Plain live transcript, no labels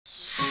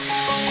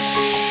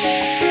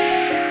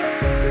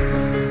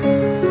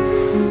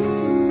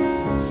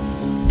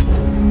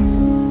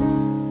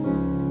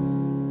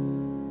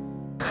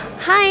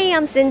Hi,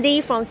 I'm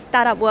Cindy from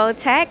Startup World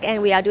Tech,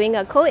 and we are doing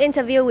a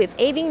co-interview with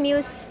Aving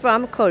News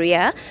from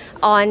Korea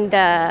on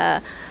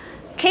the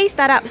case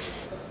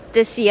startups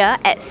this year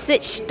at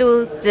Switch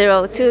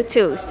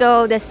 2022.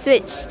 So the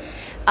Switch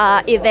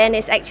event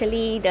is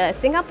actually the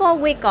Singapore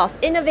Week of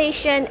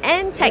Innovation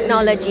and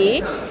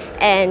Technology,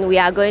 and we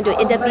are going to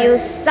interview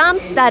some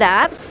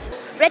startups.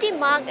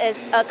 Retymark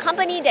is a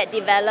company that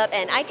developed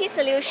an IT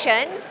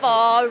solution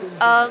for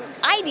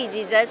eye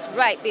diseases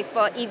right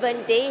before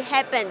even they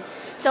happen.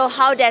 So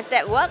how does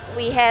that work?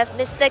 We have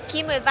Mr.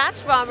 Kim with us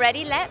from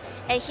Ready Lab,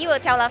 and he will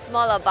tell us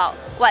more about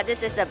what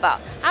this is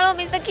about. Hello,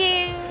 Mr.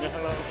 Kim. Yeah,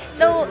 hello.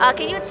 So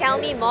can you tell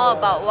me more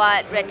about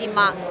what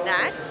Retymark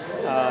does?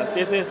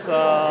 This is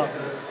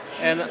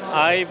an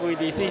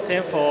IVD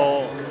system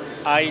for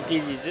eye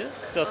disease,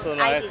 just like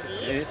eye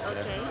disease? this.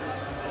 Okay.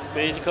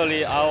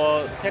 Basically,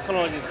 our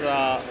technologies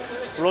are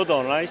blood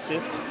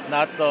analysis,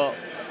 not the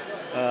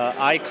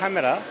eye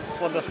camera,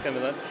 photo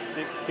camera,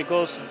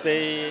 because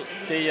they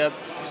are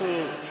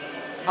too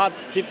hard,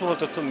 difficult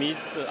to meet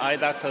eye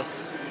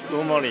doctors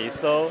normally.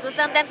 So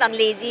sometimes I'm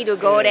lazy to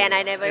go there and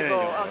I never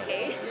go.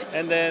 Okay.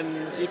 And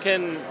then you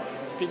can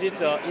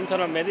visit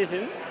internal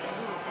medicine.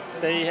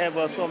 They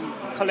have some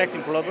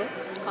collecting blood.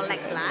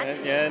 Collect blood.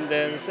 And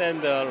then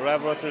send the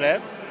laboratory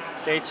lab.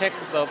 They check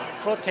the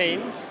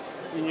proteins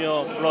in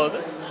your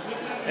blood,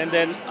 and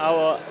then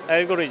our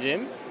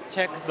algorithm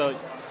check the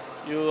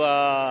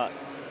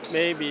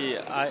maybe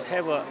I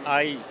have an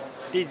eye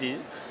disease.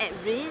 At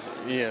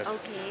risk? Yes.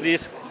 Okay.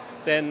 Risk.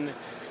 Then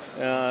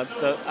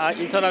the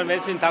internal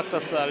medicine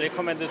doctors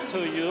recommended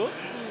to you.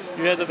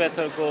 You had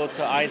better go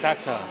to eye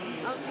doctor.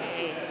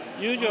 Okay.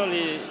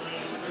 Usually,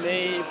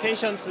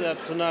 patients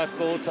do not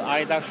go to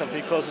eye doctor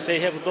because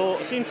they have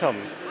no symptom.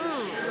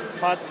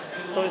 But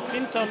the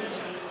symptom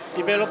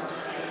developed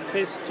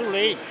is too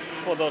late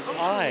for the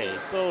eye.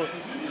 So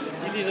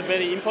it is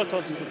very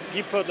important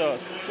before the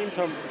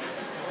symptom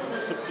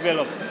to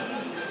develop.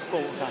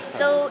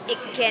 So it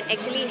can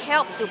actually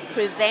help to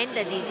prevent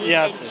the disease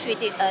Yes. and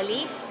treat it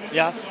early?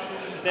 Yes.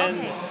 Then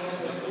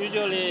Okay.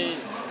 usually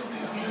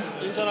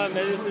internal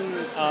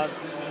medicine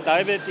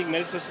diabetic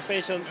mellitus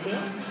patients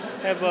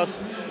have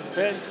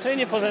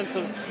 20%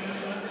 of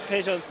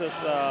patients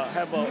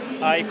have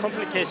eye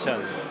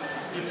complication.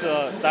 It's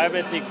a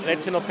diabetic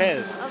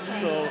retinopathy.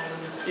 Okay. So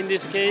in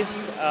this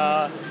case,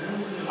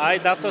 eye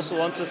doctors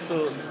wanted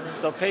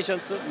the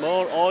patient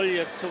more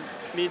earlier to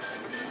meet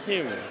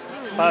him,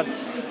 but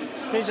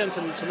patients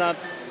do not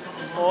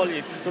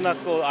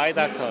go eye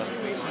doctor.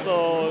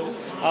 So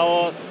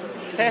our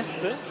test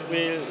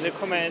will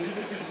recommend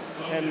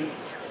and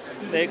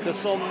make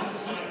some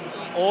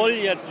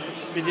earlier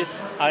visit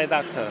eye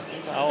doctor.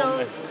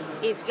 So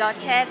if your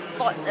test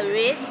spots a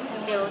risk,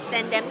 they will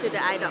send them to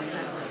the eye doctor?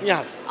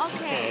 Yes.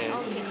 Okay.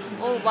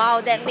 Oh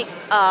wow, that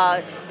makes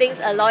things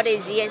a lot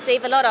easier and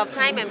save a lot of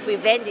time and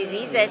prevent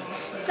diseases.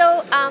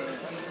 So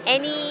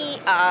any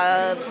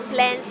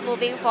plans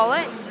moving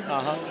forward?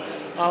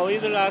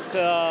 We'd like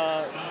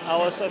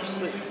our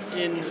service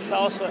in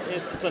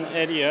southeastern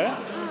area,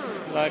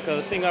 like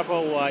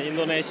Singapore or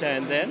Indonesia,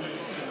 and then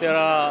there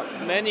are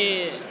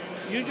many.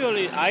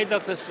 Usually, eye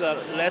doctors are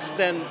less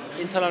than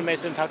internal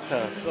medicine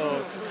doctors,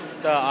 so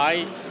the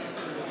eye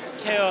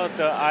care,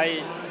 the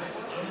eye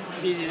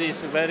disease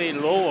is very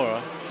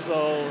lower.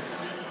 So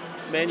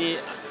many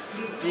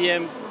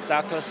DM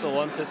doctors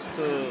wanted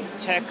to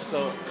check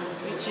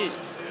which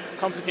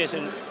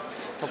complication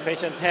the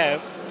patient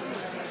have.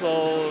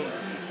 So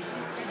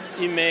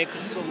it makes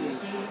some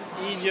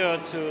easier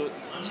to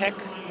check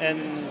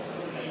and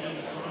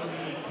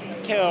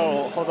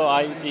care for the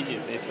eye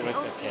disease.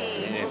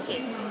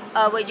 Okay.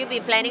 Would you be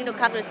planning to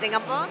come to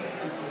Singapore?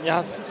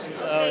 Yes.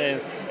 Okay.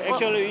 Yes.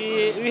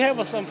 Actually, we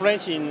have some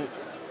branch in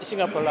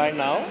Singapore right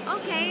now.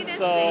 Okay, that's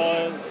So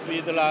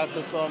great. we'd like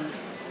some.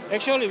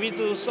 Actually, we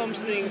do some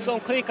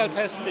clinical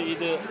test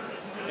with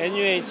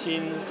NUH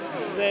in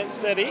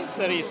SERI.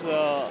 SERI is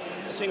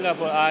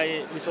Singapore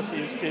Eye Research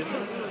Institute.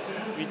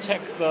 We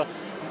check the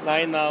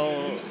right now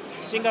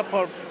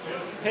Singapore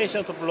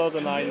patient blood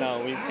right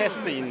now. We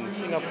test in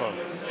Singapore.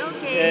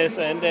 Okay. Yes,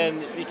 and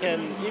then we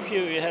can, if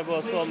you have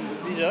some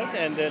result,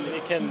 and then we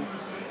can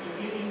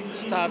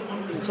start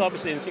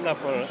service in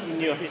Singapore in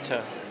near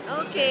future.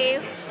 Okay.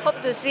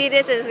 Hope to see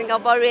this in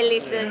Singapore really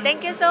soon.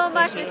 Thank you so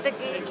much, Mr.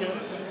 Kim. Thank you.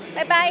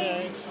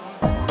 Bye-bye.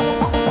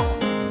 Bye.